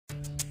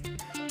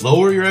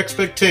Lower your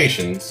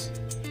expectations.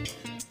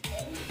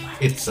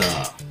 It's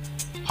a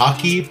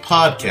hockey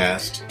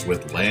podcast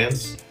with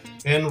Lance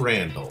and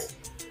Randall.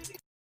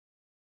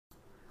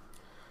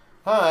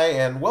 Hi,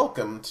 and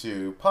welcome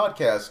to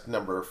podcast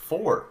number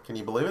 4. Can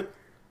you believe it?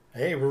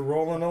 Hey, we're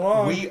rolling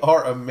along. We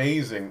are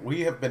amazing. We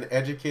have been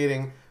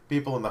educating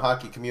people in the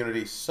hockey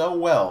community so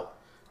well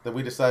that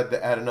we decided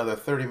to add another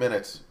 30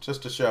 minutes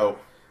just to show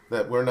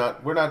that we're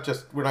not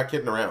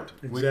kidding around.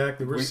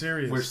 Exactly. We're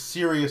serious. We're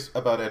serious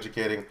about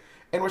educating,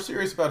 and we're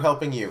serious about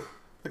helping you,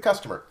 the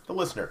customer, the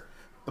listener,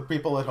 the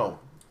people at home,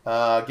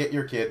 get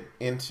your kid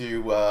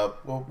into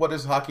what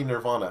is hockey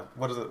nirvana?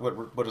 What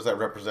does that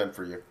represent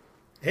for you?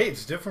 Hey,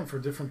 it's different for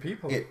different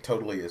people. It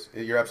totally is.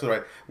 You're absolutely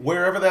right.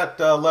 Wherever that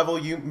level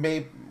you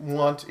may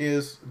want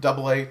is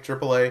AA,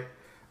 AAA,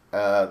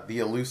 the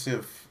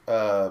elusive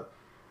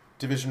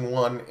Division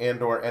I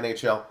and or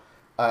NHL.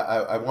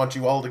 I want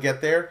you all to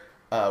get there.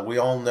 We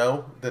all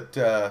know that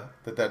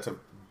that's a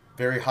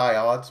very high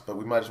odds, but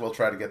we might as well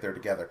try to get there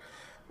together.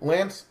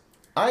 Lance,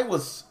 I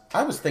was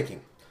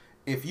thinking,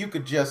 if you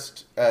could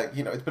just,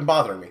 it's been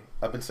bothering me.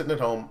 I've been sitting at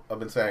home. I've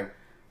been saying,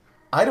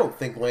 I don't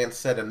think Lance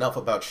said enough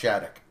about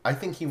Shattuck. I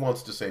think he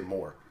wants to say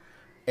more.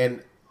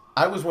 And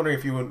I was wondering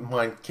if you wouldn't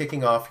mind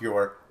kicking off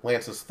your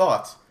Lance's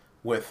thoughts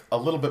with a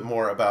little bit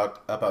more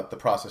about the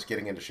process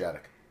getting into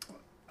Shattuck.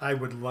 I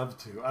would love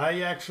to.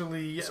 I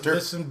actually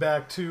listened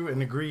back to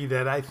and agree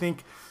that I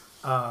think...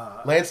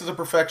 Lance is a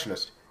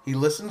perfectionist. He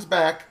listens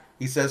back.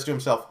 He says to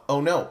himself, oh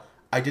no,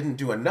 I didn't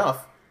do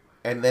enough.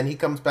 And then he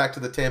comes back to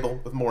the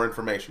table with more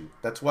information.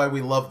 That's why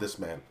we love this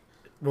man.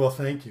 Well,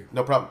 thank you.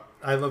 No problem.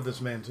 I love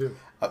this man too.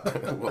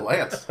 Well,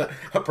 Lance,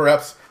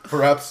 perhaps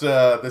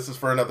this is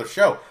for another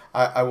show.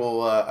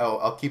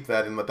 I'll keep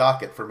that in the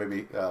docket for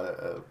maybe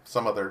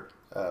some other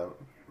podcast.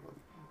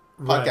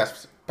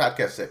 Right.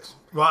 Podcast 6.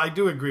 Well, I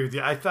do agree with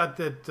you. I thought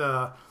that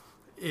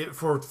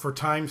for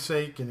time's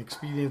sake and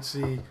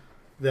expediency,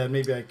 that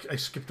maybe I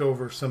skipped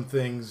over some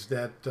things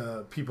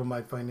that people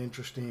might find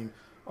interesting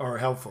or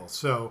helpful.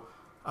 So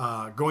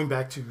going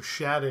back to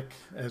Shattuck,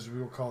 as we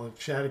will call it,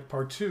 Shattuck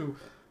Part 2.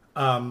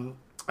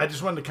 I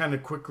just wanted to kind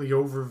of quickly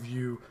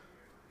overview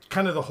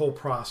kind of the whole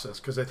process,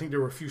 because I think there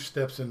were a few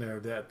steps in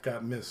there that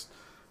got missed.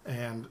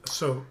 And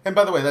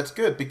by the way, that's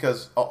good,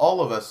 because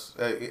all of us,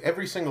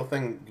 every single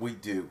thing we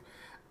do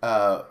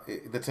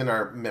that's in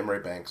our memory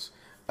banks,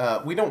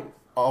 we don't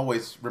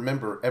always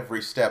remember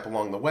every step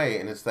along the way,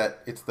 and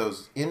it's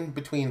those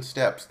in-between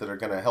steps that are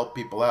going to help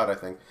people out, I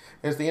think.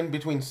 And it's the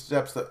in-between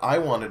steps that I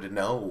wanted to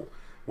know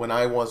when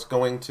I was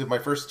going to my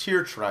first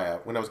tier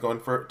tryout, when I was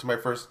going to my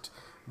first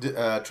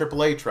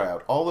AAA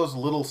tryout. All those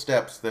little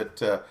steps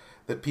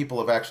that people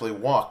have actually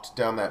walked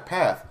down that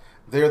path,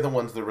 they're the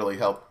ones that really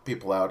help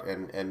people out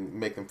and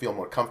make them feel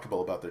more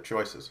comfortable about their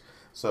choices.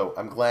 So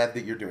I'm glad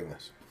that you're doing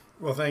this.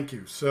 Well, thank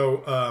you.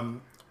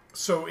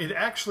 So it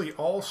actually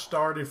all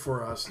started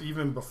for us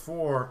even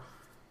before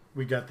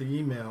we got the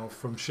email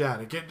from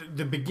Shattuck.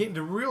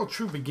 The real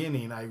true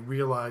beginning, I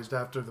realized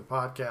after the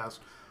podcast,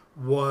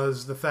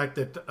 was the fact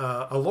that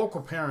a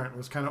local parent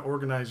was kind of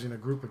organizing a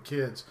group of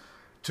kids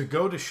to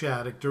go to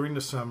Shattuck during the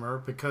summer,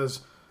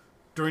 because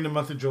during the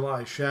month of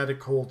July,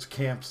 Shattuck holds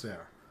camps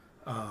there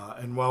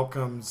and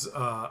welcomes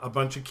a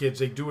bunch of kids.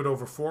 They do it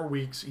over 4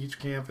 weeks. Each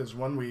camp is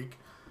 1 week.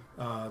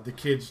 The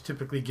kids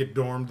typically get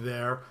dormed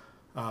there.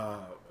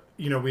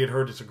 We had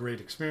heard it's a great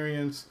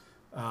experience.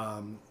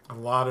 A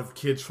lot of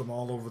kids from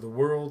all over the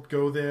world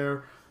go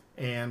there.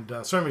 And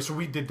so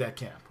we did that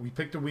camp. We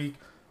picked a week.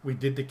 We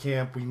did the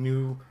camp. We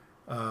knew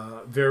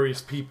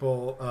various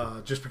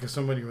people just because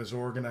somebody was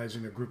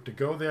organizing a group to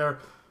go there.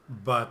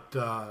 But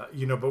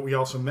we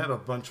also met a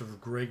bunch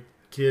of great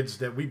kids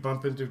that we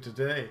bump into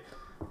today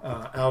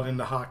out in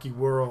the hockey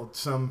world.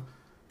 Some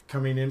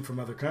coming in from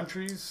other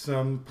countries,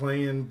 some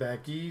playing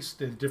back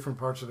east in different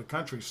parts of the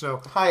country. So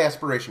high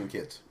aspiration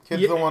kids.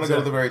 Kids don't want to go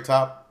to the very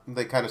top.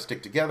 They kind of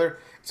stick together.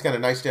 It's kind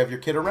of nice to have your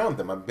kid around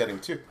them, I'm betting,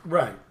 too.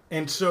 Right.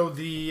 And so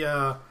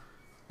the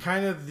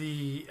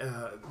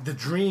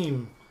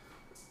dream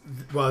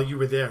while you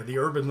were there, the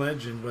urban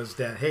legend was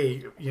that,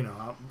 hey,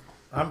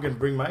 I'm going to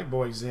bring my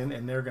boys in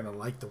and they're going to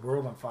light the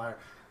world on fire,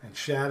 and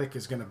Shattuck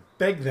is going to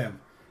beg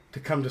them to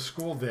come to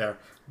school there.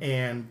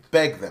 And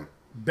beg them,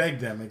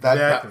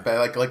 exactly.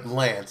 Like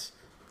Lance,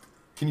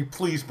 can you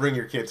please bring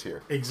your kids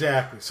here?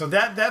 Exactly. So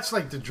that's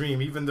like the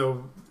dream, even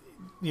though,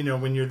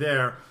 when you're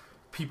there,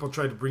 people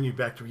try to bring you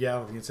back to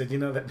reality and say,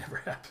 that never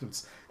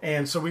happens.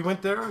 And so we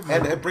went there.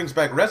 And it brings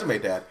back Resume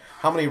Dad.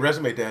 How many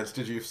Resume Dads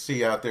did you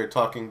see out there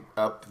talking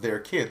up their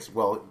kids?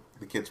 Well,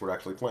 the kids were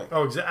actually playing.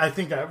 Oh, I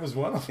think I was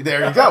one of them.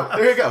 There you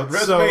go.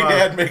 Resume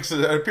Dad makes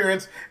an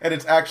appearance, and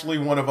it's actually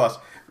one of us.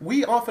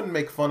 We often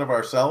make fun of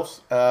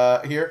ourselves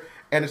here,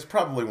 and it's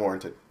probably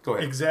warranted. Go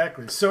ahead.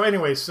 Exactly. So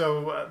anyway,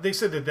 they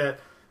said that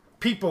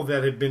people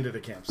that had been to the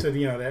camp said,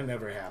 that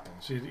never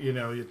happens.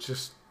 It's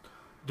just,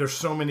 there's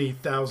so many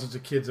thousands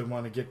of kids that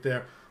want to get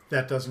there.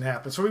 That doesn't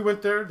happen. So we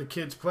went there. The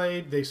kids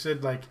played. They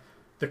said,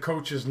 the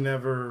coaches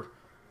never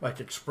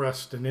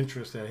expressed an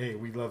interest that, hey,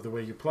 we love the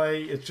way you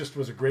play. It just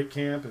was a great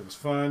camp. It was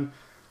fun.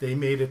 They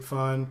made it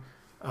fun.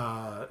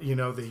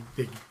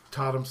 They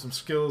taught them some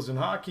skills in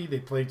hockey. They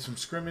played some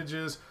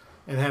scrimmages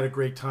and had a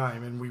great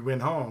time. And we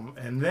went home.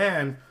 And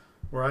then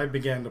where I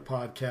began the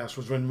podcast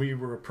was when we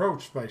were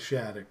approached by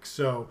Shattuck.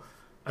 So,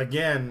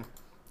 again,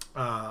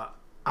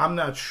 I'm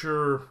not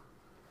sure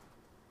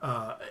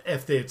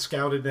if they had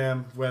scouted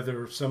them,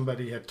 whether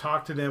somebody had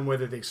talked to them,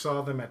 whether they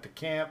saw them at the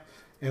camp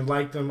and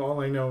liked them.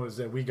 All I know is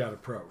that we got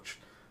approached.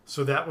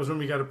 So that was when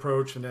we got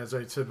approached. And as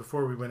I said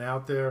before, we went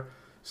out there,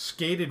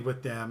 skated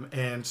with them.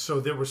 And so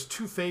there was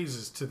 2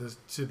 phases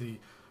to the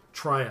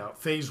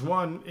tryout. Phase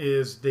 1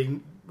 is they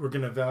were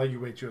going to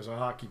evaluate you as a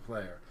hockey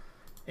player.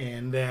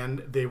 And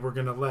then they were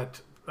going to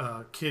let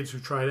kids who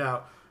tried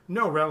out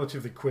know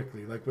relatively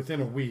quickly, like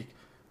within a week,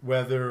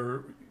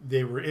 whether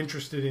they were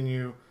interested in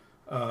you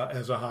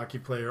as a hockey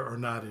player or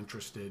not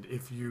interested.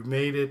 If you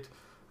made it,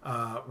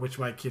 which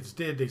my kids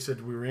did, they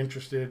said, we were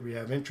interested, we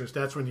have interest.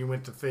 That's when you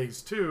went to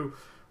phase 2,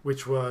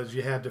 which was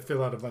you had to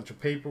fill out a bunch of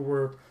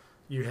paperwork.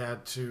 You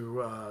had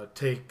to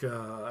take,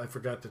 I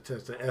forgot the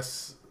test, the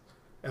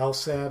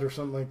LSAT or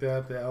something like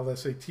that, the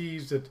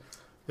LSATs.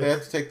 They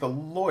had to take the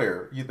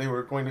lawyer. They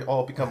were going to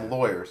all become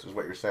lawyers, is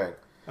what you're saying.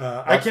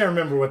 I can't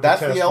remember what the that's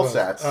test the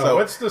LSATs.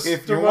 was. So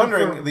if you're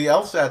wondering, the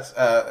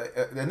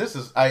LSATs, and this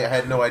is, I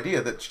had no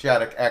idea that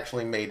Shattuck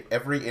actually made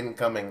every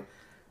incoming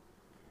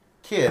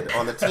kid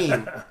on the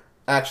team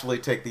actually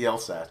take the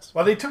LSATs.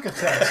 Well, they took a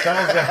test.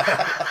 How was that?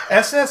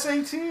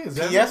 SSAT? Is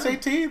that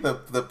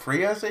PSAT? The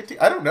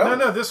pre-SAT? I don't know.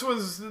 No. This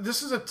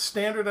is a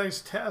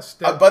standardized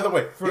test. By the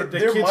way, for the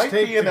there kids might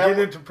take be an to get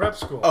into prep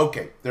school.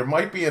 Okay, there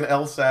might be an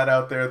LSAT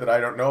out there that I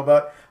don't know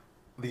about.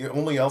 The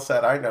only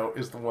LSAT I know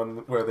is the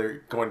one where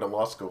they're going to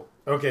law school.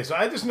 Okay, so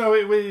I just know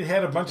it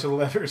had a bunch of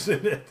letters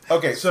in it.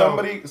 Okay, so,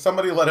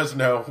 somebody let us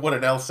know what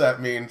an LSAT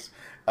means,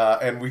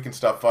 and we can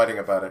stop fighting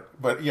about it.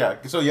 But yeah,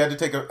 so you had to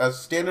take a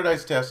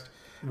standardized test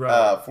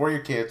for your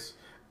kids.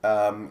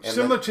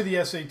 Similar to the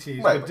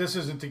SATs, right, but this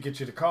isn't to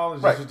get you to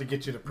college, right, this is to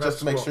get you to prep just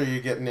to school. make sure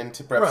you're getting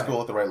into prep school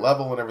at the right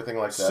level and everything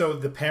like that. So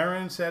the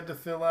parents had to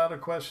fill out a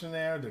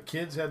questionnaire, the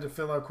kids had to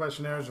fill out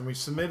questionnaires, and we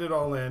submitted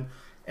all in,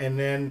 and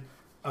then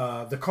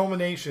the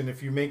culmination,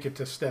 if you make it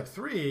to step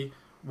 3,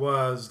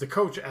 was the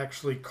coach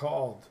actually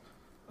called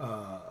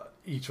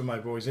each of my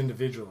boys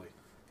individually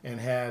and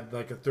had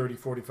like a 30,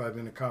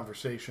 45-minute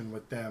conversation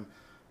with them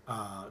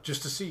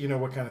just to see,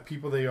 what kind of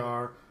people they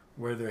are,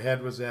 where their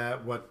head was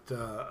at, what,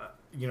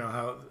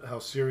 how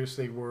serious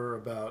they were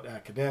about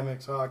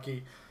academics,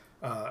 hockey,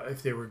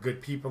 if they were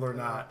good people or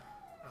not.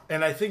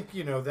 And I think,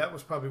 that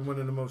was probably one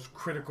of the most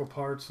critical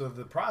parts of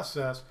the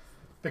process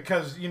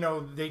because,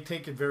 they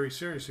take it very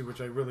seriously,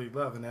 which I really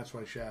love, and that's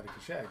why Shattuck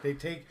is Shattuck. They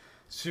take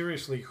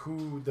seriously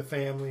who the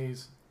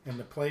families and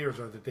the players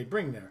are that they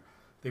bring there.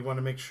 They want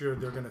to make sure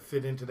they're going to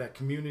fit into that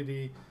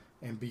community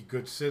and be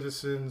good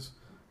citizens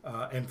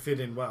and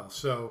fit in well.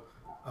 So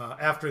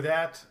after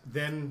that,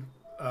 then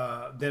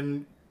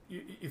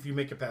if you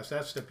make it past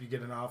that step, you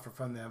get an offer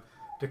from them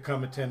to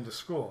come attend the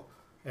school.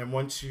 And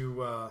once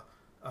you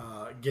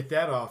get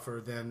that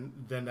offer, then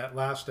that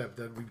last step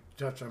that we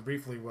touched on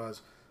briefly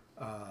was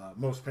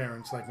most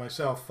parents, like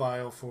myself,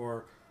 file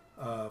for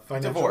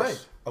financial aid.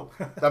 Oh,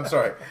 I'm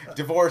sorry.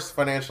 Divorce,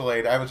 financial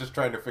aid. I was just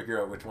trying to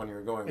figure out which one you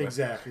were going with.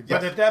 Exactly.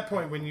 Yes. But at that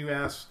point, when you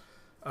ask,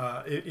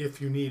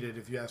 if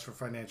you ask for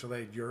financial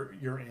aid, you're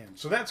in.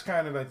 So that's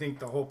kind of, I think,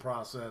 the whole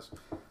process,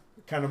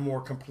 kind of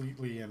more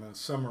completely in a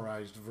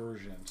summarized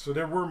version. So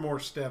there were more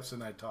steps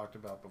than I talked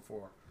about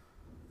before.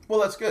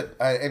 Well, that's good.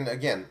 And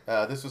again,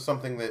 this was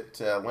something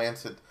that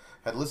Lance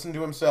had listened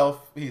to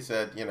himself. He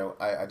said,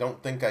 I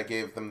don't think I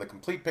gave them the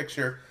complete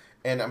picture.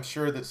 And I'm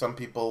sure that some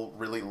people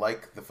really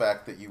like the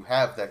fact that you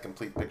have that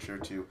complete picture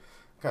to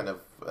kind of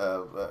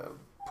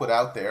put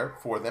out there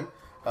for them.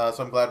 So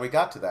I'm glad we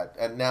got to that.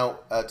 And now,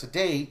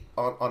 today,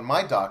 on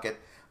my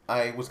docket,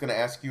 I was going to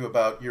ask you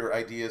about your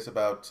ideas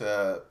about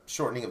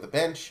shortening of the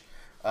bench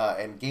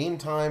and game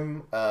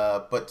time,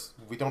 but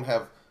we don't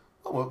have...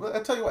 Oh, well,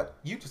 I'll tell you what.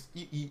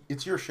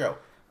 It's your show.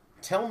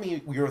 Tell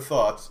me your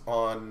thoughts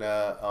on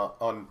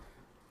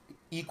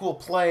equal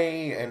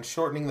play and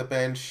shortening the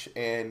bench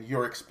and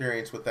your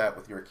experience with that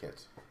with your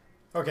kids.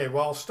 Okay,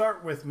 well, I'll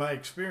start with my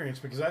experience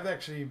because I've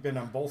actually been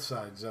on both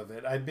sides of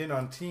it. I've been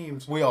on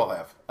teams. We all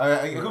have.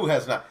 Who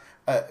has not?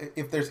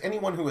 If there's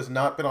anyone who has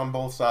not been on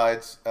both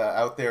sides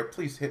out there,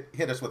 please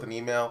hit us with an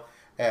email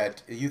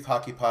at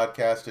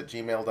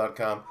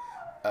youthhockeypodcast@gmail.com,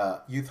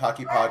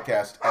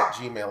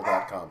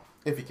 youthhockeypodcast@gmail.com,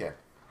 if you can.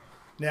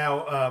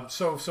 Now,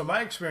 so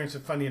my experience,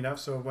 and funny enough,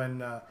 so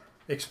when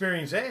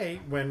experience A,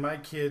 when my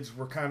kids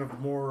were kind of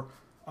more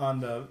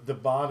on the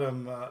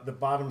bottom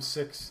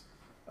 6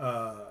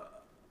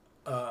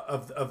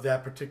 of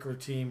that particular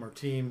team or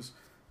teams,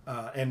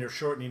 and they're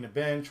shortening the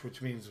bench,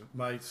 which means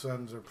my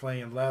sons are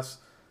playing less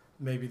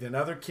maybe than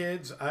other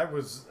kids. I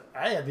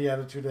had the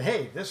attitude of,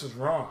 hey, this is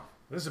wrong.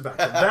 This is about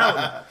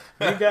development.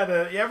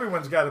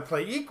 Everyone's got to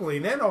play equally.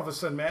 And then all of a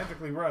sudden,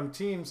 magically, we're on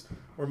teams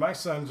where my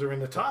sons are in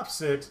the top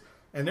 6.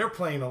 And they're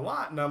playing a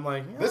lot, and I'm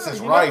like, this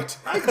is right.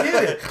 I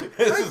get it.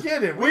 I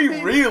get it.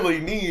 We really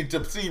need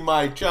to see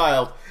my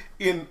child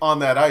on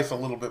that ice a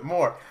little bit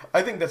more.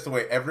 I think that's the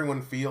way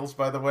everyone feels,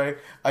 by the way.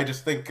 I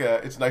just think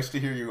it's nice to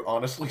hear you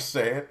honestly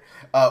say it.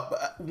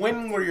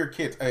 When were your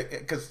kids,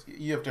 because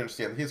you have to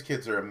understand, his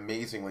kids are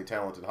amazingly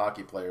talented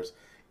hockey players,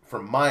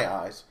 from my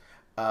eyes.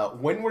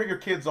 When were your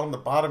kids on the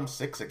bottom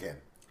six again?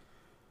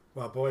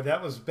 Well, boy,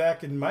 that was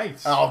back in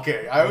Mites.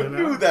 Okay, I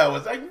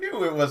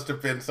knew it must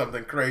have been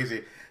something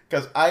crazy,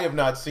 because I have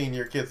not seen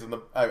your kids in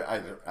the,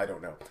 I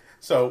don't know.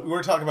 So we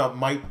were talking about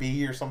might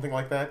be or something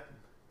like that?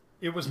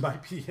 It was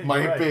might be.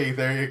 Might be.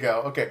 There you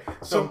go. Okay.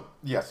 So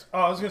yes. Oh,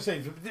 I was going to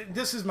say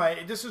this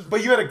is.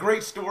 But you had a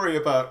great story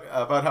about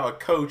how a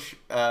coach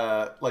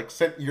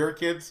sent your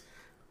kids.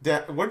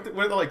 Weren't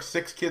there like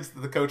 6 kids that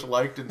the coach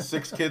liked and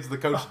 6 kids the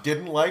coach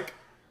didn't like?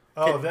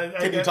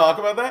 Can you talk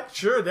about that?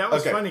 Sure, that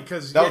was funny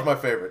because that was my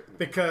favorite.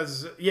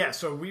 Because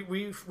so we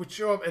would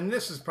show up, and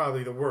this is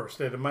probably the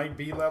worst at a might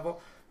be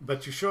level.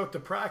 But you show up to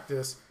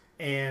practice,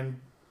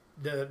 and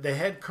the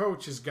head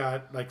coach has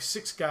got like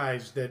 6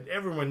 guys that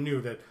everyone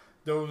knew that.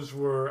 Those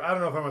were, I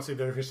don't know if I want to say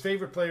they're his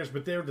favorite players,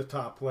 but they're the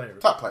top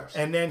players. Top players.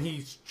 And then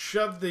he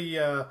shoved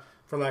the,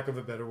 for lack of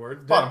a better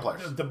word,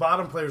 the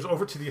bottom players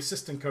over to the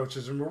assistant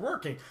coaches, and we're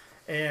working.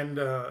 And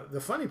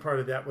the funny part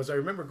of that was I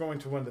remember going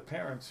to one of the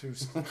parents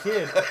whose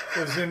kid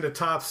was in the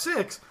top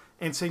 6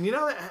 and saying,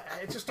 I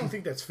just don't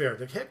think that's fair.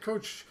 The head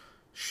coach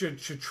should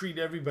treat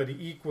everybody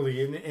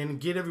equally and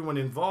get everyone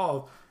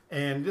involved.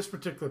 And this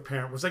particular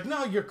parent was like,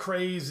 no, you're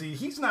crazy.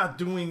 He's not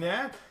doing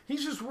that.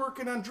 He's just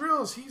working on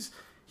drills.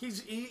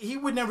 He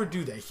would never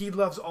do that. He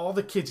loves all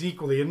the kids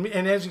equally.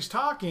 And as he's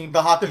talking...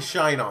 The hockey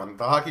shine on.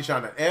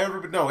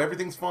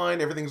 Everything's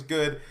fine. Everything's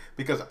good.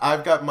 Because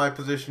I've got my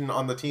position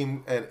on the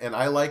team and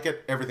I like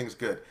it. Everything's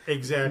good.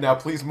 Exactly. Now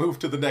please move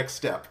to the next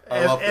step.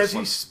 I love this as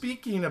one. He's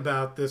speaking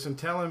about this and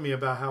telling me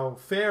about how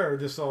fair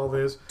this all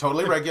is...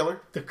 Totally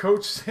regular. The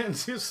coach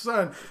sends his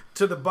son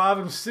to the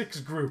bottom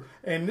 6 group.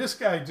 And this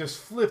guy just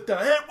flipped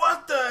out. Hey,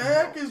 what the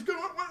heck is going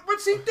on?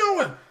 What's he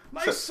doing?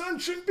 My son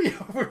shouldn't be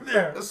over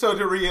there. So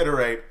to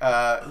reiterate,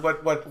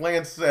 what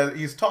Lance said,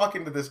 he's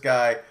talking to this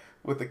guy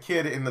with the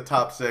kid in the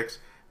top 6.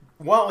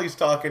 While he's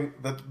talking,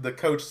 the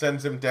coach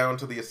sends him down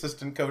to the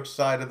assistant coach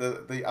side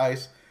of the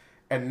ice,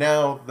 and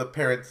now the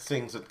parent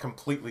sings a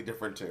completely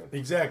different tune.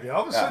 Exactly.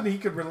 All of a sudden, he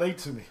could relate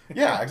to me.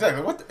 Yeah,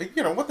 exactly. What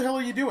the hell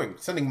are you doing?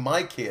 Sending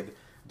my kid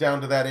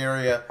down to that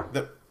area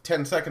that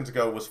 10 seconds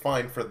ago was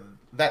fine for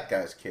that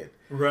guy's kid.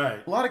 Right.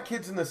 A lot of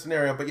kids in this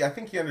scenario, but yeah, I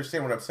think you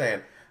understand what I'm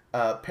saying.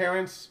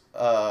 Parents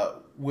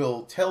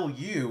will tell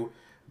you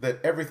that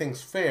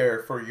everything's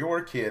fair for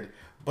your kid,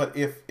 but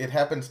if it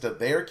happens to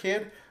their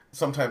kid,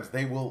 sometimes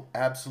they will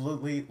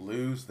absolutely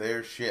lose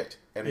their shit,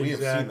 and we have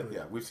seen that.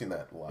 Yeah, we've seen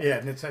that a lot. Yeah,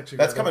 and it's actually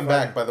that's coming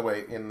back, by the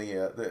way. In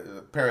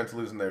the parents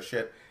losing their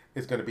shit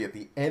is going to be at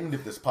the end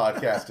of this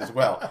podcast as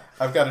well.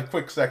 I've got a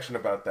quick section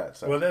about that.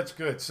 So. Well, that's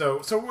good.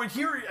 So we're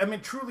here. I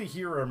mean, truly,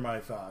 here are my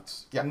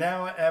thoughts. Yeah.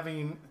 Now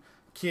having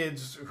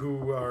kids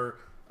who are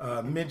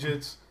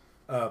midgets.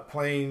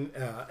 Playing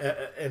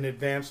and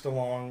advanced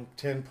along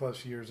 10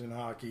 plus years in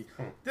hockey.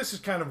 This is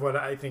kind of what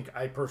I think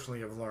I personally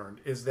have learned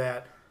is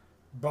that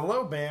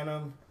below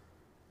Bantam,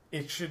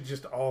 it should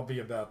just all be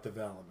about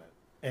development.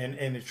 And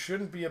it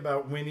shouldn't be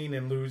about winning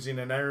and losing.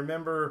 And I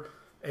remember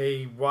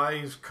a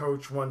wise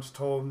coach once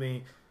told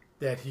me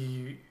that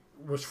he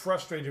was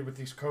frustrated with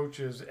these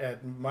coaches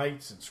at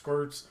mites and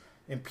squirts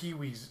and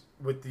peewees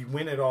with the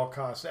win at all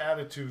costs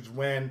attitudes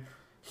when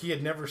he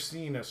had never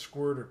seen a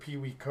squirt or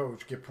peewee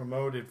coach get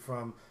promoted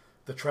from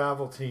the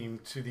travel team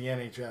to the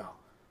NHL.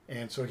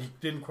 And so he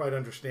didn't quite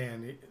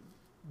understand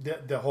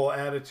the whole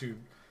attitude.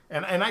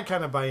 And I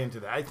kind of buy into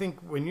that. I think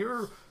when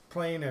you're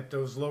playing at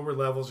those lower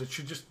levels, it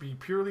should just be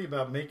purely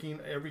about making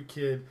every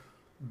kid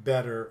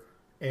better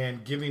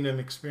and giving them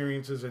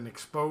experiences and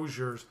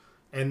exposures.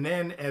 And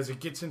then as it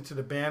gets into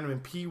the Bantam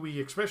and peewee,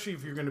 especially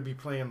if you're going to be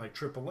playing like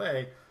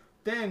AAA,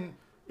 then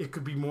it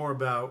could be more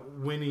about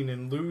winning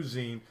and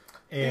losing.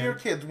 And your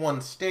kids won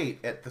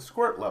state at the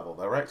squirt level,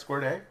 though, right?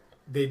 Squirt A?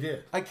 They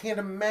did. I can't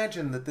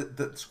imagine that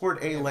the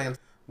squirt A Lance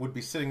would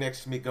be sitting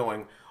next to me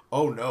going,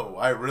 oh, no,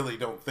 I really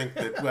don't think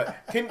that... Well,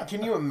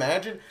 can you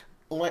imagine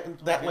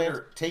that Lance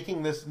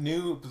taking this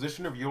new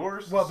position of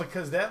yours? Well,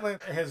 because that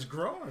Lance has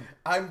grown.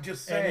 I'm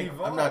just saying.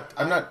 I'm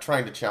not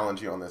trying to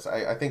challenge you on this.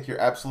 I think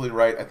you're absolutely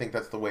right. I think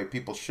that's the way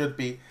people should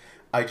be.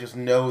 I just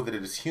know that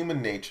it is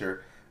human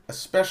nature,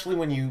 especially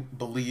when you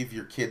believe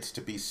your kids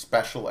to be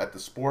special at the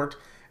sport.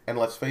 And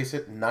let's face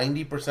it,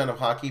 90% of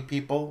hockey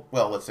people,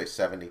 well, let's say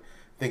 70,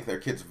 think their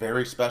kid's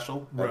very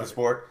special at the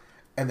sport,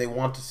 and they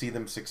want to see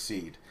them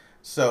succeed.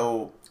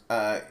 So,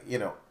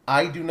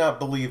 I do not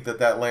believe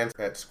that Lance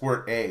at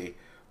Squirt A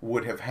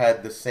would have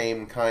had the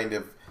same kind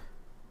of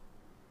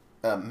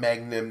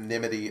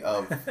magnanimity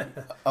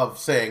of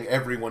saying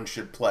everyone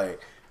should play.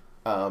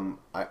 I'm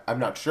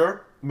not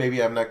sure.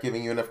 Maybe I'm not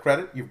giving you enough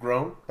credit. You've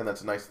grown, and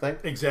that's a nice thing.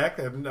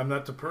 Exactly. I'm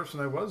not the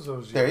person I was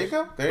those years. There you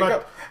go. There you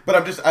go.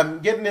 But I'm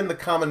getting in the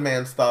common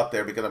man's thought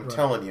there because I'm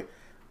telling you,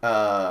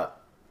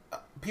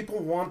 people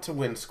want to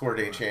win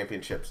Squirt A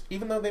championships,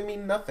 even though they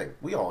mean nothing.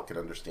 We all can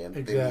understand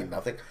that they mean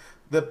nothing.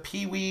 the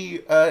Pee Wee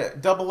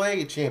Double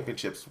A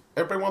championships.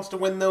 Everybody wants to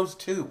win those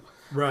too.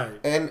 Right.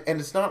 And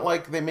it's not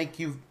like they make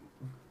you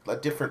a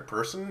different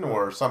person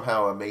or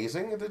somehow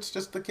amazing. It's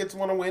just the kids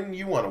want to win,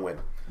 you want to win.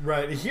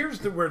 Right.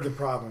 Here's where the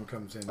problem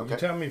comes in. Okay. You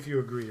tell me if you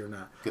agree or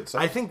not. Good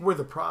stuff. I think where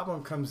the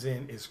problem comes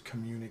in is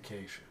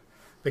communication.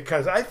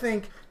 Because I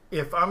think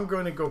if I'm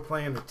going to go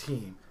play on a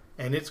team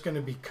and it's going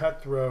to be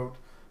cutthroat,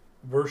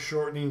 we're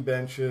shortening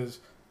benches,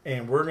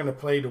 and we're going to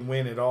play to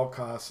win at all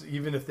costs,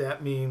 even if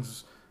that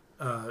means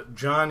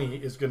Johnny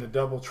is going to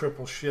double,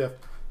 triple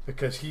shift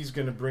because he's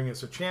going to bring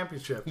us a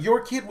championship.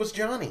 Your kid was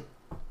Johnny.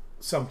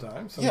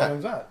 Sometimes Yeah.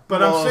 not.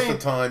 But Most I'm saying of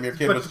the time your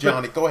kid was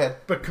Johnny. Go ahead.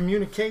 But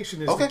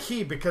communication is Okay. the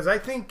key, because I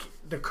think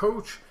the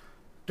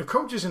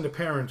coaches and the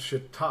parents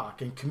should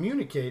talk and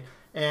communicate.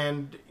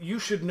 And you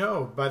should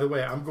know, by the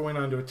way, I'm going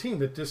onto a team,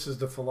 that this is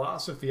the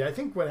philosophy. I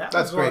think what happens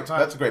That's a lot great. of times,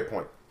 That's a great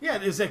point.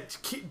 yeah, is that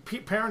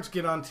parents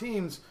get on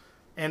teams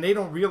and they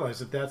don't realize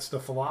that that's the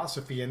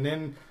philosophy, and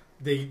then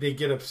they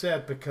get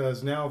upset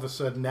because now all of a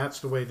sudden that's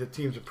the way the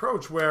teams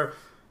approach. Where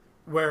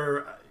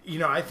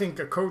I think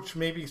a coach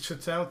maybe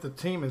sits down with the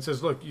team and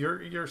says, "Look,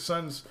 your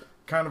son's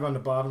kind of on the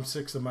bottom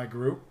six of my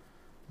group.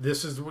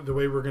 This is the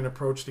way we're going to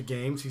approach the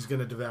games. He's going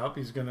to develop.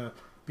 He's going to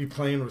be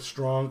playing with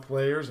strong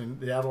players, and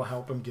that'll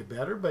help him get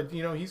better. But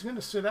he's going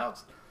to sit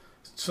out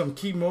some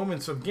key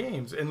moments of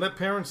games and let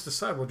parents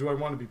decide. Well, do I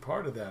want to be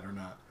part of that or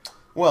not?"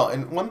 Well,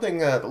 and one thing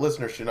the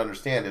listeners should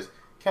understand is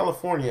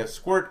California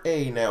Squirt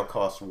A now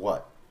costs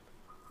what?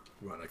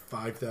 What, like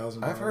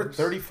 $5,000? I've heard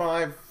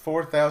 $4,000.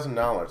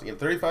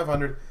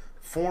 $3,500,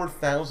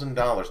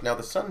 $4,000. Now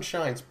the sun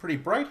shines pretty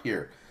bright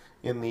here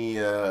in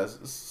the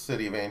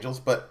City of Angels,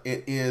 but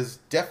it is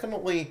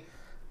definitely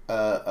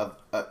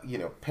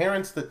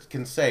parents that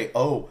can say,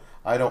 "Oh,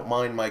 I don't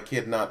mind my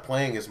kid not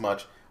playing as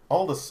much."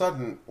 All of a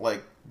sudden,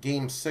 like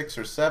game 6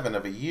 or 7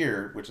 of a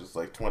year, which is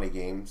like 20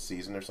 game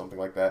season or something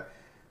like that,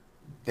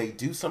 they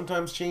do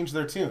sometimes change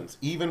their tunes,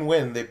 even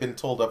when they've been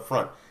told up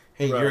front,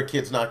 "Hey, Right. your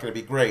kid's not going to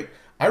be great."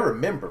 I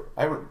remember,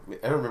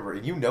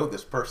 and you know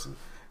this person,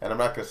 and I'm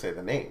not going to say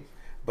the name,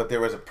 but there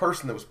was a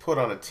person that was put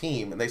on a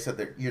team, and they said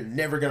that you're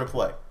never going to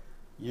play.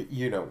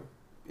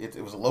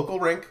 It was a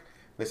local rink.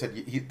 They said,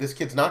 this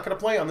kid's not going to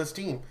play on this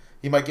team.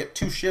 He might get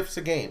 2 shifts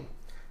a game.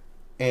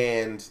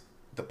 And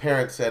the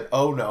parent said,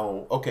 "Oh,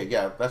 no. Okay,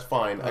 yeah, that's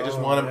fine. I just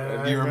want him."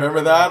 Yeah, Do you I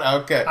remember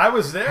that? Okay. I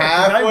was there.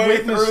 'Cause I Halfway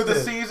witnessed through the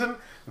it. season,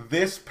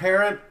 this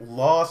parent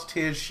lost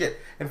his shit.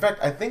 In fact,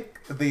 I think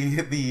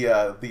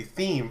the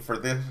theme for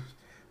this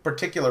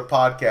particular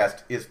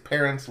podcast is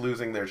parents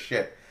losing their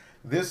shit.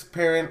 This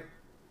parent,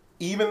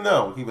 even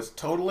though he was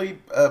totally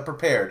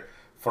prepared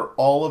for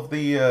all of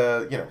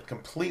the,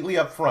 completely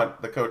up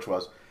front, the coach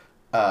was,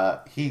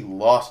 he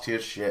lost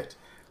his shit.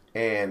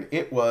 And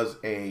it was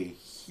a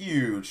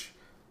huge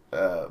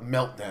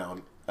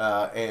meltdown.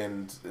 But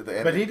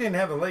he didn't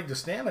have a leg to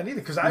stand on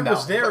either, because I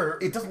was there.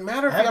 It doesn't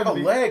matter if you have a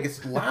leg.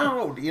 It's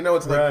loud.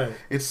 It's like Right.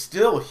 It's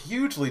still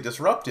hugely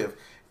disruptive.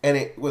 And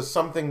it was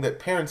something that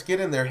parents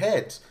get in their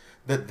heads,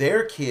 that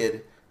their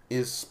kid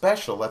is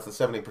special. That's the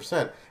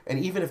 70%. And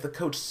even if the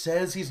coach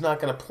says he's not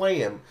going to play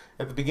him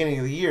at the beginning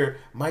of the year,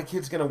 my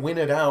kid's going to win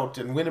it out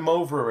and win him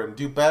over and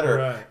do better.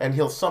 Right. And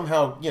he'll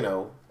somehow, I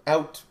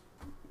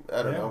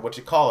don't know what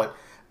you call it,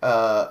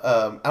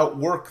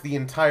 outwork the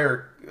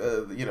entire,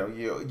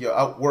 you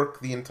outwork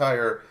the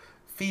entire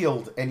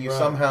field, and you Right.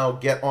 somehow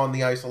get on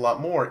the ice a lot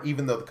more,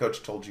 even though the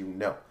coach told you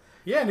no.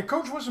 Yeah, and the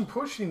coach wasn't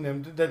pushing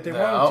them that they No,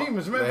 were on the team.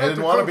 As a matter of they fact, didn't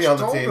the want to coach be on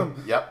the told team.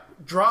 them, Yep.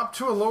 drop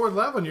to a lower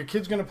level, and your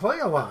kid's going to play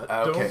a lot.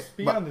 Okay. Don't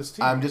be But on this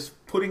team. I'm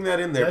just putting that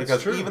in there That's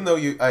because true. even though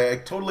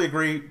I totally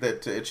agree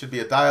that it should be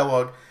a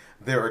dialogue,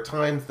 there are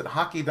times that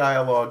hockey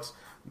dialogues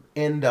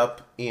end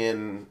up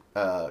in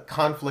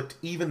conflict,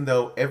 even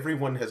though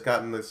everyone has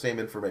gotten the same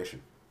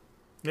information.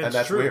 And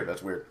that's true. weird.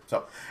 That's weird.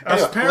 So,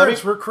 Us anyway,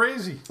 parents, we're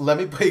crazy. Let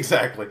me push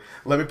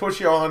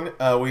you on.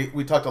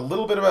 We talked a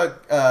little bit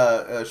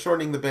about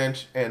shortening the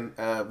bench, and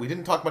we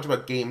didn't talk much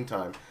about game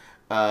time.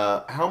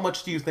 How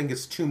much do you think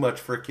is too much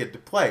for a kid to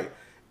play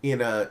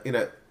in a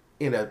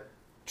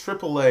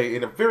AAA,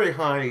 in a very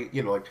high,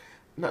 like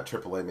not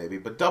AAA maybe,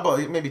 but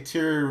maybe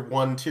tier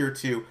 1, tier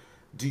 2?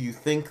 Do you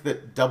think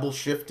that double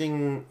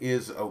shifting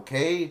is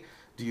okay?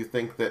 Do you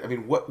think that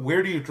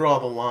where do you draw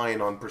the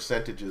line on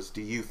percentages?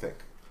 Do you think?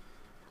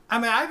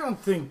 I don't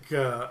think.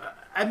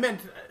 I meant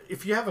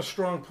if you have a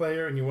strong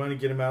player and you want to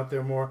get him out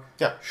there more,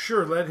 Yeah.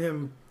 sure, let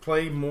him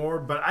play more.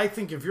 But I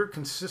think if you're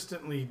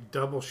consistently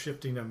double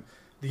shifting him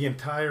the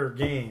entire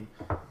game,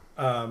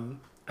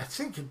 I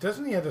think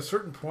doesn't he at a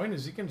certain point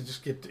is he going to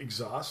just get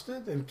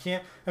exhausted and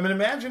can't?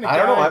 Imagine a guy. I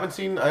don't know.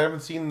 I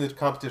haven't seen the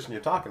competition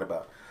you're talking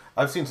about.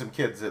 I've seen some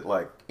kids that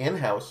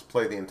in-house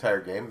play the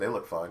entire game. They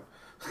look fine.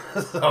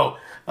 So,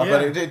 Yeah.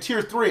 but in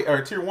tier 3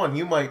 or tier 1,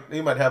 you might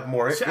have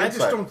more See, insight. I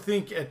just don't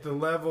think at the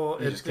level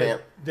just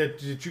can't.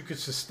 that you could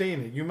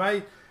sustain it. You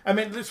might.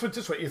 Let's put it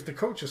this way: if the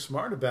coach is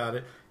smart about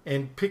it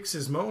and picks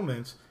his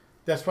moments,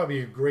 that's probably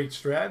a great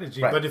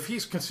strategy. Right. But if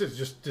he's considered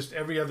just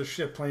every other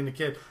shift playing the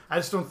kid, I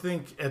just don't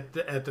think at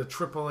the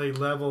AAA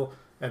level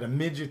at a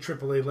midget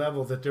AAA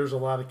level, that there's a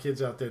lot of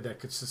kids out there that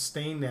could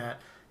sustain that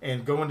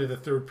and go into the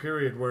third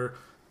period where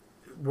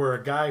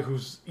a guy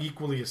who's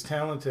equally as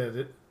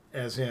talented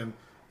as him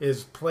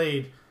is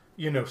played,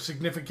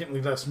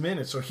 significantly less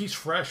minutes, so he's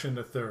fresh in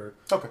the third.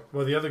 Okay.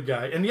 Well, the other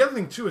guy, and the other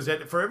thing too is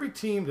that for every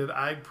team that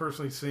I've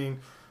personally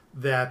seen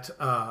that,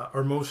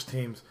 or most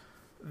teams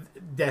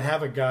that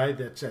have a guy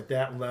that's at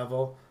that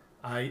level,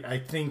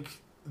 I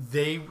think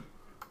they,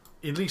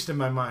 at least in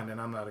my mind,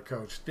 and I'm not a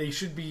coach, they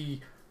should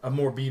be a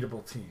more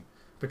beatable team.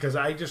 Because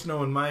I just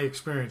know in my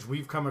experience,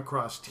 we've come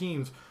across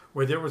teams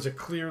where there was a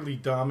clearly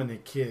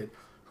dominant kid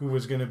who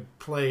was going to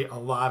play a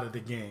lot of the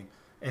game.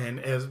 And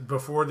as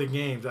before the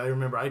games, I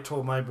remember I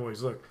told my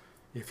boys, look,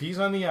 if he's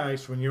on the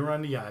ice, when you're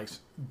on the ice,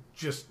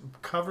 just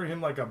cover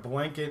him like a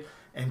blanket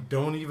and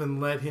don't even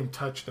let him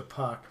touch the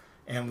puck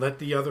and let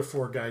the other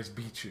four guys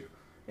beat you.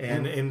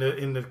 And in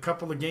the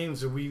couple of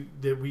games that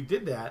we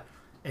did that,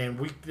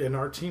 and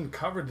our team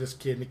covered this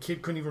kid, and the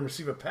kid couldn't even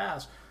receive a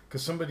pass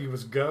because somebody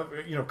was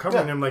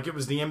covering him like it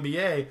was the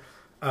NBA.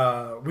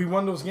 We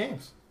won those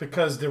games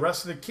because the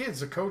rest of the kids,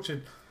 the coach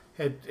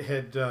had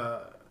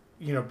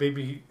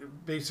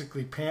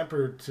basically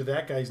pampered to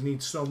that guy's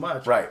needs so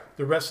much. Right.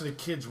 The rest of the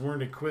kids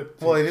weren't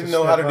equipped. Well, they didn't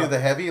know how to do the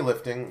heavy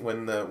lifting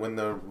when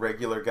the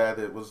regular guy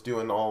that was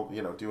doing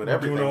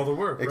everything, doing all the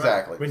work.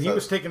 Exactly. Right. When he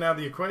was taken out of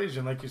the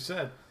equation, like you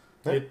said,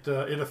 it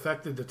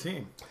affected the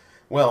team.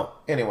 Well,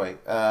 anyway,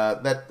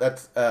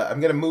 that's I'm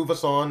going to move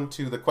us on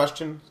to the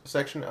question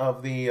section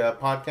of the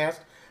podcast.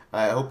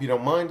 I hope you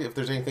don't mind. If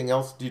there's anything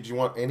else, did you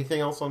want anything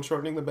else on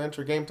shortening the bench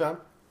or game time?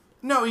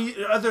 No,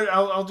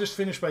 I'll just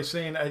finish by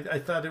saying I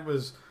thought it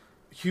was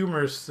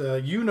humorous.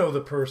 You know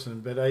the person,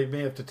 but I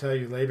may have to tell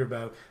you later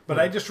about it. But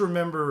I just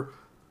remember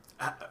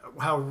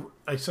how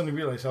I suddenly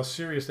realized how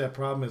serious that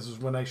problem is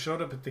when I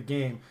showed up at the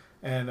game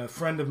and a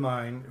friend of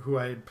mine who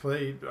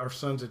our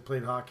sons had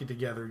played hockey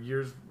together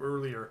years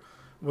earlier,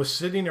 was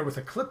sitting there with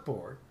a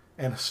clipboard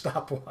and a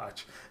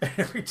stopwatch. And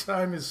every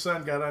time his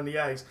son got on the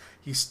ice,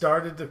 he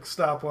started the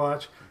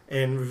stopwatch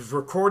and was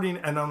recording.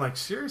 And I'm like,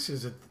 seriously,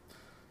 is it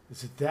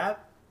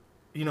that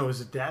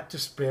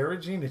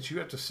disparaging that you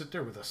have to sit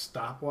there with a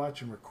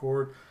stopwatch and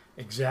record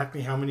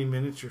exactly how many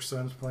minutes your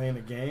son's playing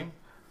a game?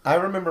 I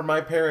remember my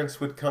parents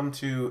would come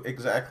to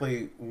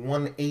exactly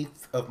 1/8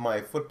 of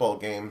my football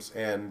games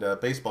and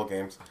baseball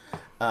games.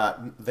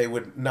 They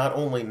would not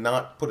only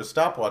not put a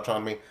stopwatch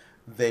on me,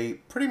 they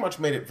pretty much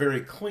made it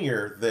very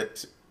clear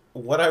that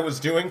what I was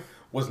doing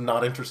was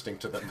not interesting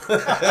to them.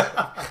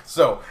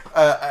 So,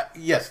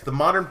 yes, the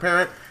modern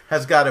parent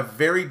has got a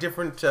very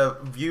different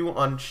view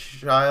on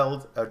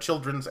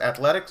children's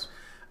athletics,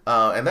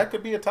 and that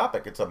could be a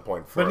topic at some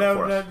point for us.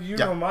 But you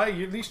know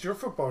at least your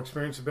football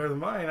experience is better than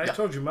mine. I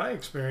told you my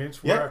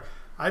experience where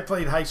I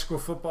played high school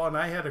football and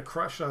I had a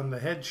crush on the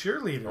head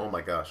cheerleader. Oh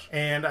my gosh!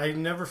 And I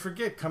never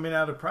forget coming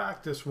out of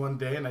practice one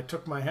day and I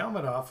took my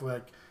helmet off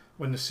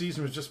when the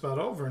season was just about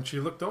over, and she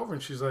looked over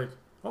and she's like,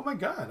 "Oh my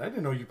God, I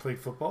didn't know you played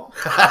football."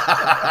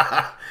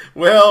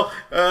 Well,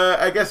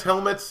 I guess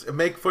helmets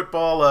make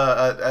football.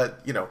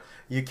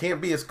 You can't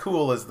be as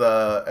cool as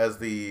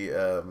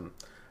the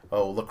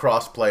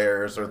lacrosse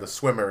players or the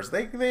swimmers.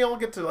 They all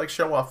get to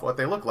show off what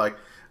they look like.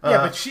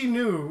 But she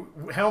knew,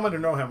 helmet or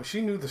no helmet,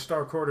 she knew the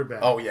star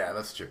quarterback. Oh yeah,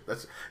 that's true.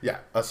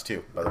 Us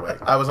too. By the way,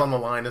 I was on the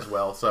line as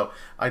well, so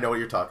I know what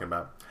you're talking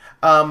about.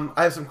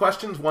 I have some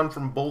questions. One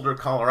from Boulder,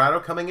 Colorado,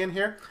 coming in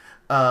here.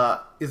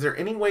 Is there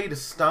any way to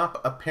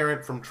stop a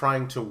parent from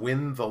trying to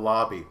win the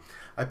lobby?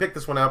 I picked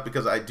this one out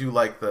because I do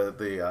like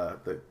the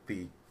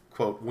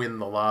quote, win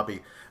the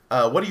lobby.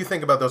 What do you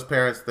think about those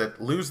parents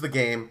that lose the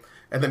game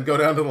and then go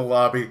down to the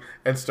lobby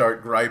and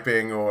start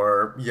griping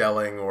or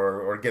yelling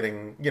or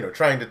getting,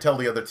 trying to tell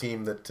the other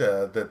team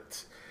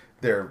that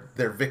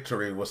their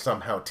victory was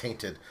somehow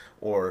tainted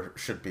or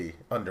should be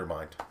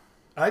undermined?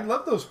 I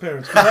love those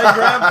parents. Because I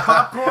grab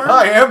popcorn.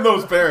 I am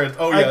those parents.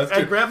 Oh, yeah.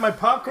 I grab my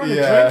popcorn and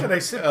drink and I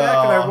sit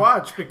back and I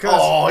watch because...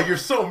 Oh, you're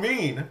so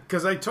mean.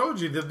 Because I told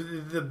you,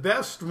 the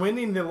best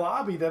winning the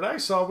lobby that I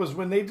saw was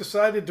when they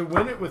decided to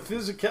win it with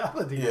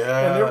physicality.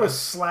 Yeah. And there was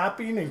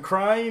slapping and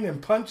crying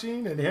and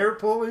punching and hair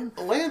pulling.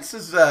 Lance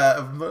is... by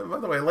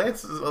the way,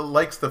 Lance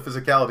likes the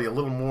physicality a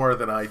little more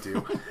than I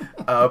do.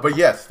 But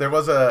yes, there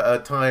was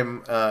a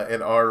time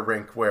in our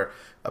rink where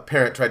a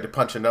parent tried to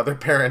punch another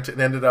parent and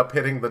ended up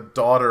hitting the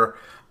daughter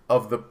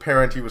of the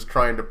parent he was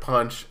trying to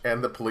punch,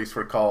 and the police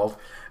were called.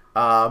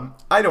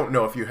 I don't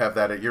know if you have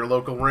that at your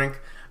local rink,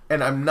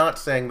 and I'm not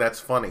saying that's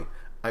funny.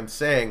 I'm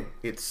saying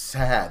it's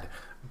sad.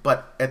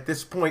 But at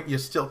this point, you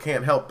still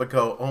can't help but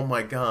go, oh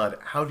my God,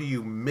 how do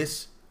you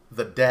miss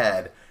the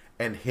dad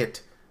and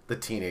hit the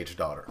teenage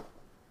daughter?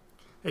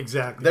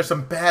 Exactly. There's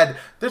some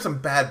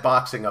bad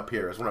boxing up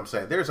here, is what I'm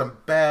saying. There's some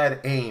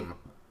bad aim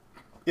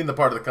in the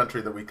part of the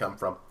country that we come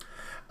from.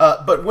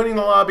 But winning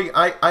the lobby,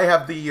 I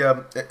have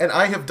and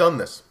I have done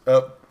this.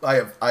 I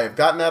have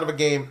gotten out of a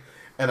game,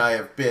 and I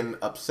have been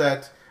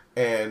upset,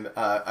 and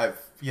I've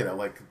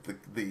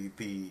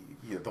the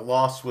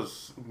loss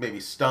was maybe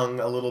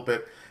stung a little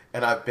bit,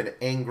 and I've been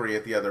angry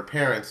at the other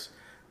parents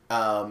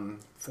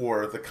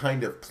for the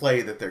kind of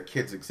play that their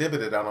kids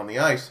exhibited out on the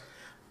ice.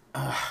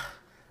 I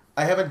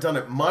haven't done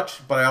it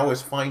much, but I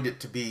always find it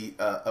to be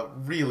a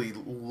really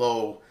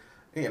low.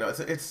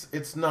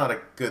 It's not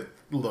a good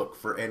look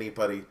for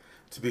anybody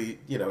to be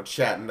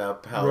chatting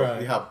up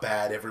how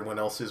bad everyone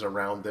else is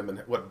around them and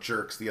what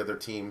jerks the other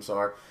teams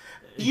are.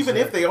 Even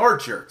if they are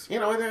jerks, they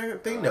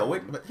know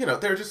it. But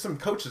there are just some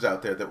coaches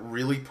out there that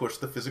really push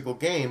the physical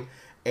game,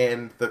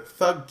 and the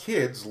thug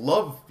kids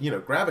love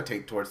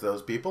gravitate towards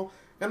those people,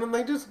 and then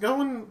they just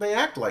go and they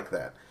act like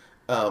that.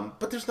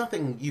 But there's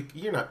nothing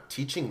you're not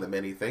teaching them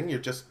anything. You're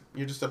just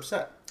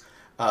upset.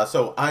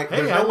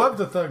 I love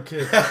the thug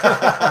kid.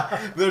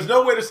 There's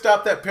no way to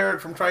stop that parent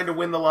from trying to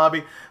win the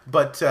lobby,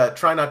 but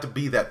try not to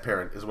be that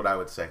parent is what I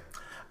would say.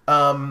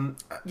 I'm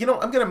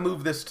going to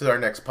move this to our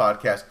next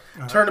podcast.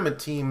 Uh-huh. Tournament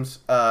teams.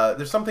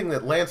 There's something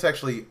that Lance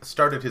actually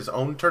started his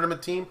own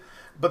tournament team,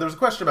 but there was a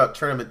question about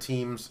tournament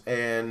teams,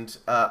 and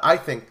I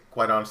think,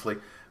 quite honestly,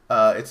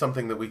 it's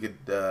something that we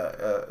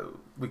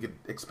could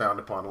expound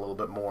upon a little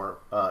bit more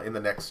in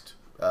the next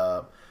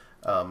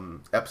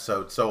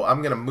episode. So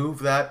I'm going to move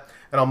that,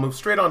 and I'll move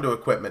straight on to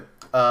equipment.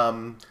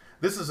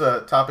 This is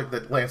a topic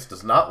that Lance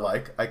does not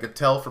like. I could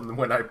tell from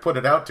when I put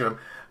it out to him,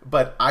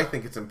 but I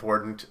think it's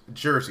important.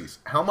 Jerseys.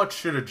 How much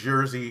should a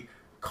jersey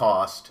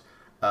cost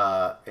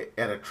at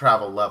a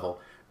travel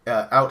level?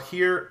 Out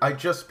here, I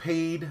just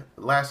paid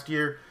last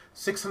year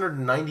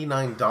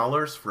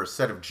 $699 for a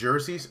set of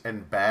jerseys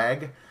and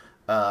bag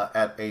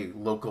at a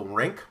local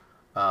rink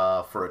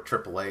for a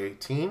AAA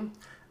team,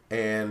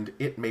 and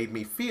it made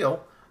me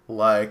feel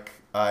like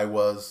I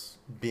was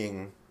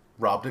being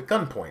robbed at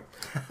gunpoint.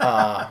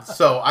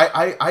 So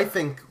I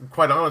think,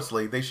 quite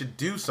honestly, they should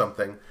do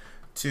something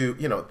to,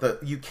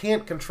 you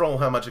can't control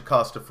how much it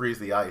costs to freeze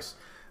the ice.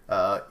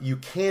 You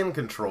can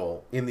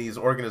control in these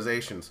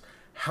organizations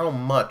how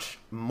much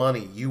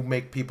money you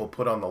make people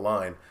put on the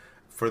line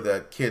for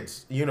the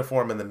kids'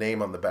 uniform and the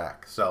name on the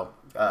back. So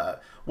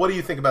what do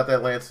you think about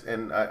that, Lance?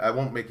 And I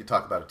won't make you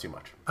talk about it too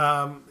much.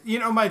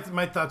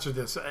 My thoughts are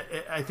this.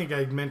 I think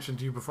I mentioned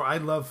to you before, I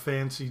love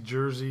fancy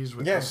jerseys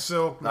with the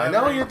silk. I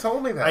know, you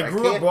told me that. I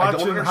grew up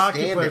watching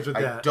hockey players with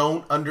that. I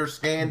don't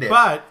understand it.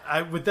 But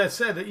with that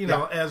said,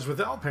 as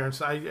with all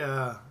parents,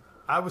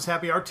 I was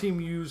happy. Our team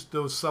used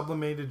those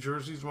sublimated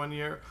jerseys one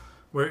year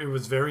where it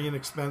was very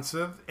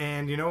inexpensive.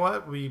 And you know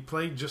what? We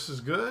played just as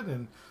good.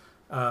 And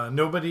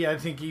nobody, I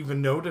think,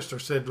 even noticed or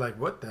said, like,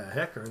 what the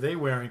heck are they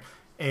wearing?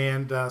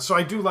 And so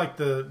I do like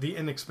the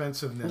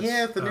inexpensiveness.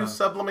 Yeah, the new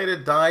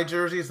sublimated dye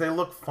jerseys, they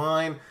look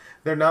fine.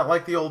 They're not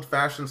like the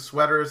old-fashioned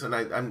sweaters, and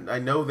I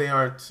know they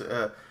aren't,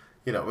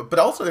 but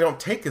also they don't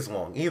take as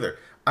long either.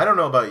 I don't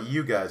know about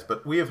you guys,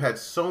 but we have had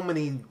so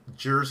many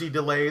jersey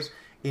delays.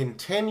 In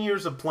 10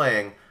 years of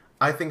playing,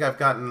 I think I've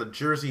gotten the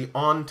jersey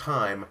on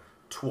time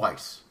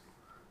twice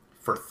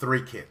for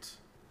 3 kids.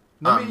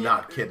 I'm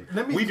not kidding.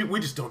 We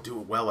just don't do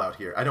it well out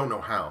here. I don't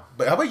know how.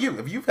 But how about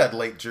you? You've had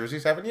late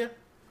jerseys, haven't you?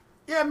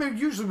 Yeah,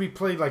 usually we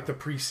play like the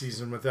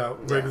preseason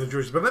without regular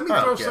jerseys. But let me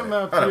throw something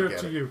out here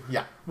to you.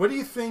 Yeah. What do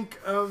you think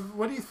of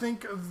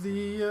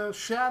the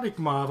Shattuck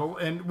model,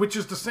 and which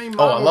is the same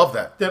model? Oh, I love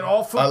that. That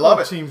all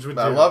football teams would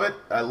do. I love it.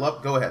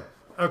 Go ahead.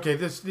 Okay,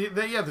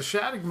 the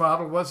Shattuck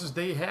model was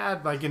they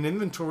had like an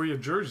inventory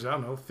of jerseys. I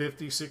don't know,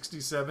 50, 60,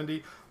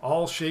 70,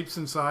 all shapes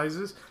and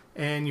sizes,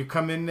 and you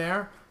come in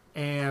there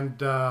and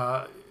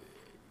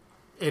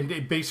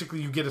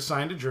basically you get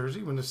assigned a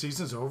jersey. When the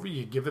season's over,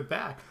 you give it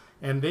back.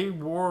 And they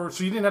wore,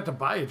 so you didn't have to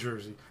buy a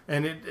jersey.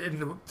 And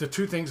the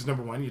two things,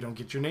 number one, you don't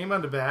get your name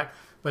on the back,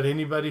 but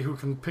anybody who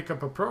can pick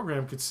up a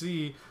program could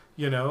see,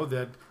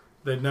 that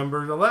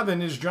number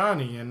 11 is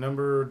Johnny and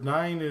number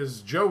 9 is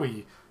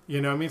Joey.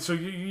 So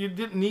you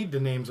didn't need the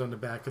names on the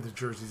back of the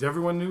jerseys.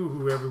 Everyone knew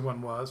who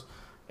everyone was.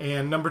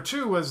 And number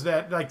 2 was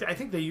that, I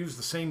think they used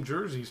the same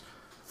jerseys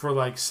for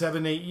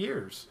 7-8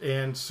 years.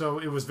 And so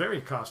it was very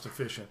cost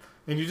efficient.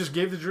 And you just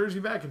gave the jersey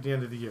back at the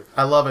end of the year.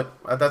 I love it.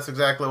 That's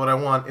exactly what I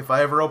want. If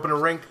I ever open a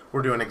rink,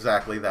 we're doing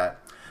exactly that.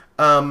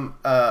 I'm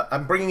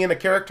bringing in a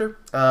character,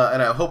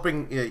 and I'm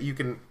hoping you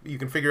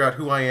can figure out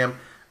who I am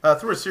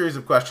through a series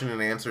of question and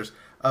answers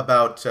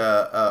about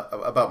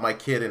my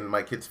kid and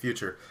my kid's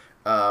future.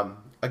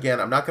 Again,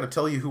 I'm not going to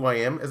tell you who I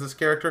am as this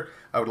character.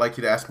 I would like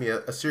you to ask me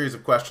a series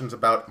of questions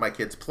about my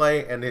kid's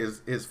play and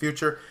his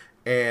future,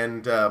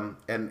 and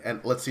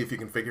let's see if you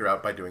can figure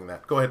out by doing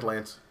that. Go ahead,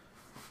 Lance.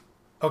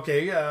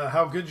 Okay,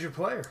 how good's your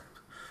player?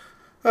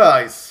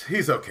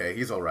 He's okay.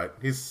 He's all right.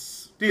 He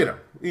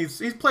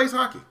plays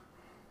hockey.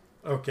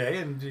 Okay,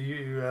 and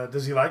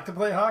does he like to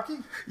play hockey?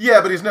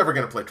 Yeah, but he's never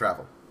going to play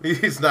travel.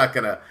 He's not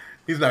gonna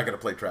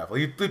play travel.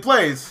 He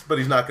plays, but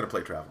he's not going to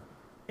play travel.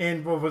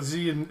 And is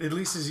he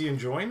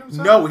enjoying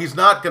himself? No, he's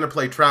not going to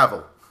play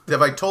travel.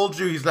 Have I told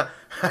you he's not?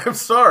 I'm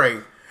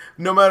sorry.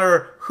 No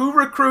matter who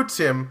recruits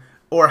him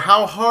or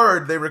how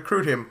hard they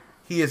recruit him,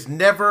 he is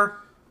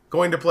never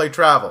going to play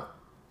travel.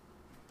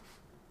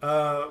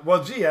 Can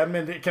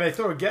I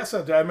throw a guess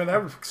out there? I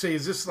would say,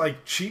 is this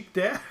like cheap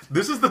dad?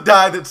 This is the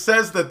guy that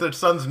says that their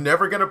son's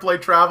never going to play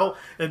travel.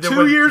 And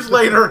 2 years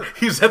later,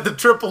 he's at the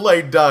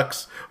AAA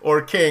Ducks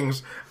or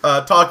Kings,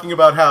 talking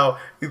about how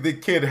the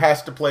kid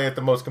has to play at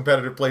the most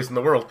competitive place in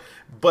the world.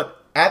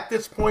 But at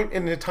this point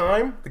in the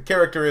time, the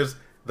character is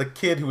the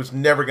kid who is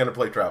never going to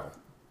play travel.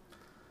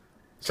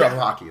 Travel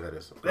hockey, that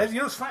is.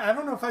 It's fine. I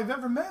don't know if I've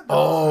ever met them.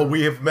 Oh,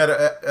 we have met,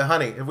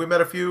 honey, have we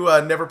met a few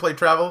never played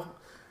travel?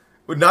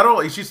 Not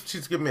only,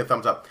 she's giving me a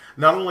thumbs up.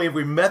 Not only have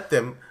we met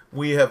them,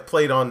 we have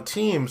played on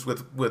teams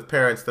with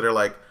parents that are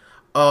like,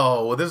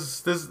 oh, well,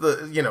 this is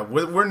the,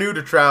 we're new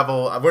to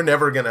travel. We're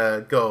never going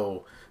to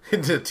go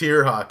into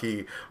tier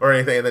hockey or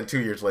anything. And then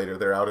 2 years later,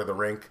 they're out of the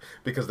rink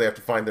because they have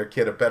to find their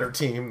kid a better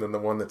team than the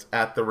one that's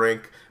at the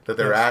rink that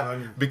they're at.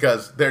 Funny.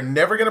 Because they're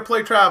never going to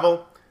play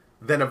travel.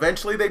 Then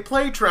eventually they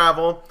play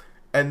travel,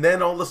 and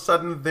then all of a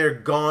sudden they're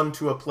gone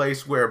to a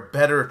place where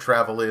better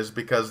travel is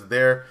because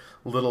their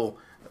little,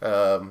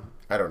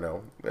 I don't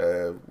know,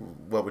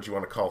 what would you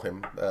want to call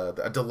him?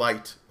 A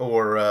delight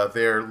or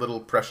their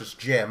little precious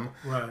gem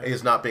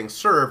is not being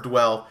served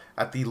well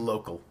at the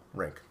local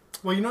rink.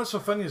 Well, what's so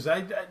funny is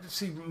I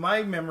see,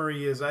 my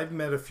memory is I've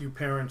met a few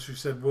parents who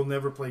said we'll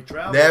never play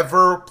travel.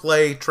 Never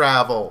play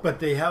travel. But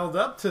they held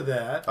up to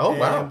that. Oh,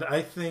 wow. And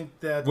I think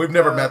that... We've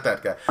never met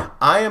that guy.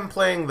 I am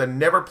playing the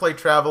never play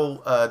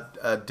travel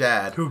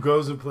dad. Who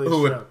goes and plays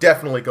travel. Who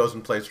definitely goes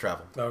and plays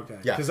travel. Okay.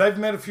 Yeah. Because I've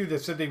met a few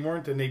that said they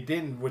weren't and they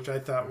didn't, which I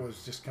thought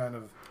was just kind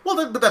of...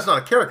 Well, but that's not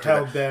a character.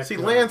 Held back. See,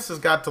 Lance has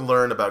got to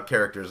learn about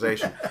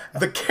characterization.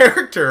 The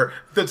character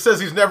that says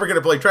he's never going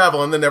to play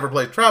travel and then never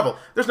plays travel,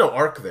 there's no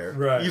arc there.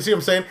 Right. You see what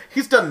I'm saying?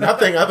 He's done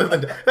nothing other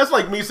than... That's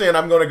like me saying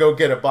I'm going to go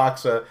get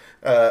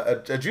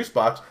a juice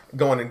box,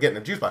 going and getting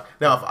a juice box.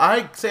 Now, if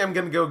I say I'm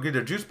going to go get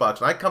a juice box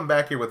and I come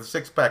back here with a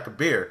 6-pack of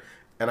beer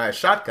and I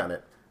shotgun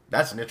it,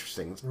 that's an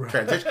interesting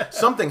transition.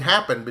 Something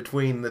happened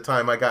between the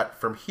time I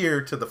got from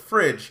here to the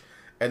fridge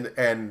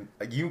and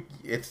you...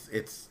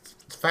 It's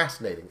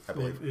fascinating, I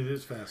believe. It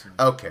is fascinating.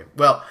 Okay.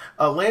 Well,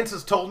 Lance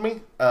has told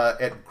me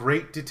at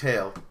great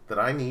detail that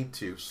I need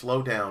to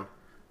slow down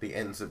the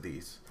ends of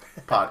these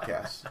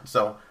podcasts.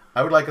 So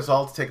I would like us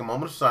all to take a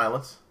moment of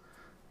silence.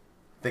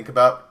 Think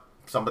about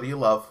somebody you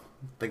love.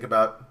 Think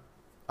about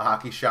a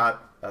hockey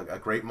shot, a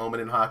great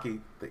moment in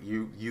hockey that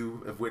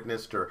you have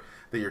witnessed or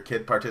that your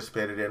kid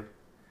participated in.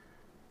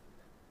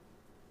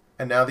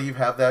 And now that you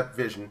have that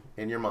vision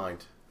in your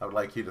mind, I would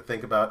like you to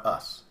think about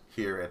us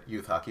here at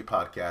Youth Hockey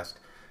Podcast.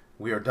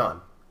 We are done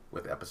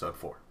with episode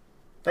 4.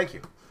 Thank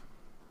you.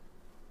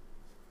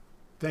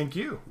 Thank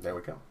you. There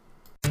we go.